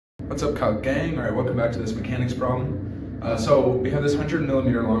What's up, Calc gang? All right, welcome back to this mechanics problem. So we have this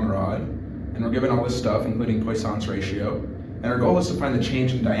 100mm long rod, and we're given all this stuff, including Poisson's ratio, and our goal is to find the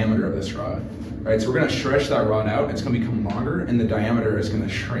change in diameter of this rod. Right, so we're going to stretch that rod out, it's going to become longer, and the diameter is going to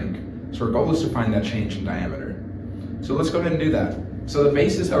shrink. So our goal is to find that change in diameter. So let's go ahead and do that. So the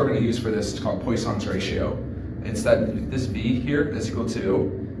basis that we're going to use for this is called Poisson's ratio. It's that this B here is equal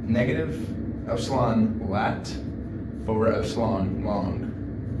to negative epsilon lat over epsilon long.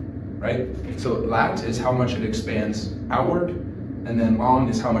 Right? So lat is how much it expands outward, and then long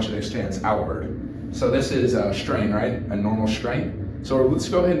is how much it expands outward. So this is a strain, right? A normal strain. So let's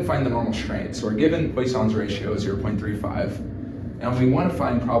go ahead and find the normal strain. So we're given Poisson's ratio 0.35, and we want to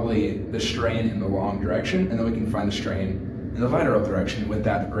find probably the strain in the long direction, and then we can find the strain in the lateral direction with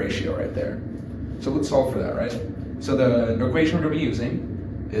that ratio right there. So let's solve for that, right? So the equation we're going to be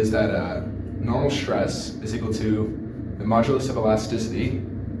using is that normal stress is equal to the modulus of elasticity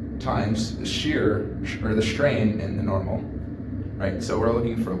times the shear, or the strain in the normal, right? So we're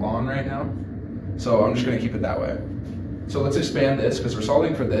looking for long right now, so I'm just going to keep it that way. So let's expand this, because we're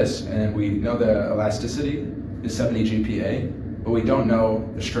solving for this, and we know the elasticity is 70 GPa, but we don't know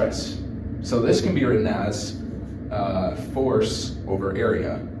the stress. So this can be written as force over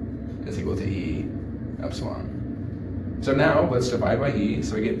area is equal to E epsilon. So now let's divide by E,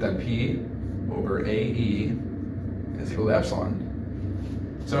 so we get that P over AE is equal to epsilon.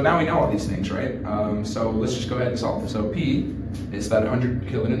 So now we know all these things, right? So let's just go ahead and solve. So P is that 100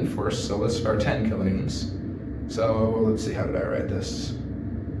 kilonewton force, so let's start 10 kilonewtons. So let's see, how did I write this?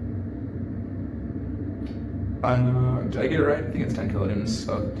 Did I get it right? I think it's 10 kilonewtons,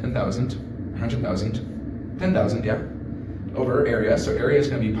 so 10,000, 100,000, 10,000, yeah, over area. So area is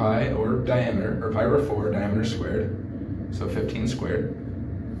going to be pi over diameter, or pi over 4, diameter squared, so 15 squared.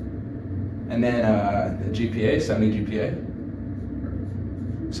 And then the GPA, 70 GPA.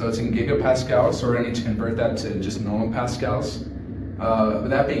 So it's in gigapascals, so we're going to need to convert that to just normal pascals. With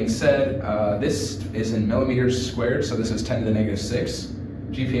that being said, this is in millimeters squared, so this is 10 to the negative 6.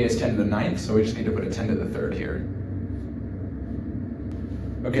 GPA is 10 to the 9th, so we just need to put a 10 to the 3rd here.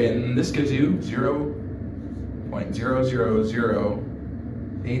 Okay, and this gives you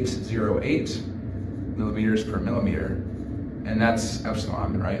 0.000808 millimeters per millimeter. And that's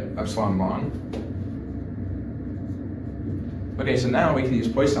epsilon, right? Epsilon long. Okay, so now we can use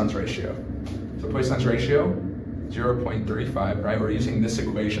Poisson's ratio. So Poisson's ratio, 0.35, right? We're using this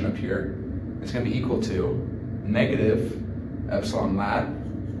equation up here. It's going to be equal to negative epsilon lat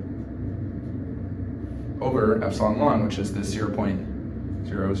over epsilon long, which is this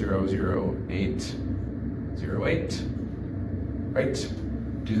 0.000808. Right?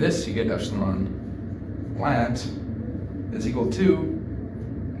 Do this, you get epsilon lat is equal to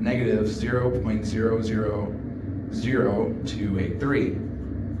negative 0.000283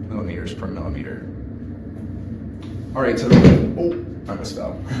 millimeters per millimeter. All right, so, oh, I almost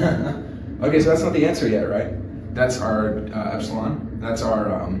fell. Okay, so that's not the answer yet, right? That's our epsilon, that's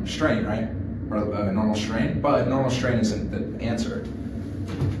our strain, right? Or normal strain, but normal strain isn't the answer.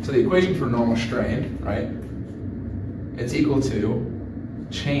 So the equation for normal strain, right? It's equal to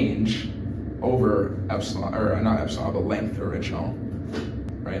change over epsilon, or not epsilon, but length original,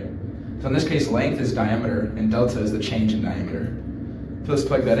 right? So in this case, length is diameter, and delta is the change in diameter. So let's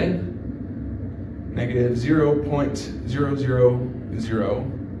plug that in. Negative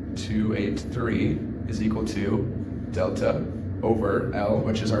 0.000283 is equal to delta over L,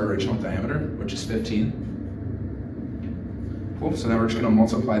 which is our original diameter, which is 15. Cool, so now we're just going to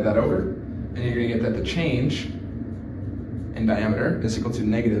multiply that over, and you're going to get that the change in diameter is equal to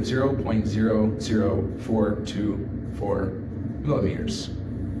negative 0.00424 millimeters.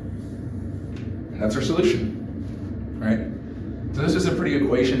 And that's our solution, right? So this is a pretty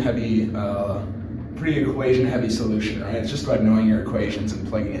equation heavy solution, right? It's just about knowing your equations and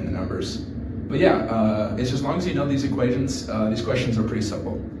plugging in the numbers. But yeah, it's as long as you know these equations, these questions are pretty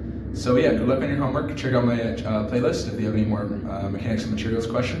simple. So yeah, good luck on your homework. Check out my playlist if you have any more mechanics and materials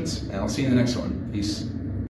questions, and I'll see you in the next one. Peace.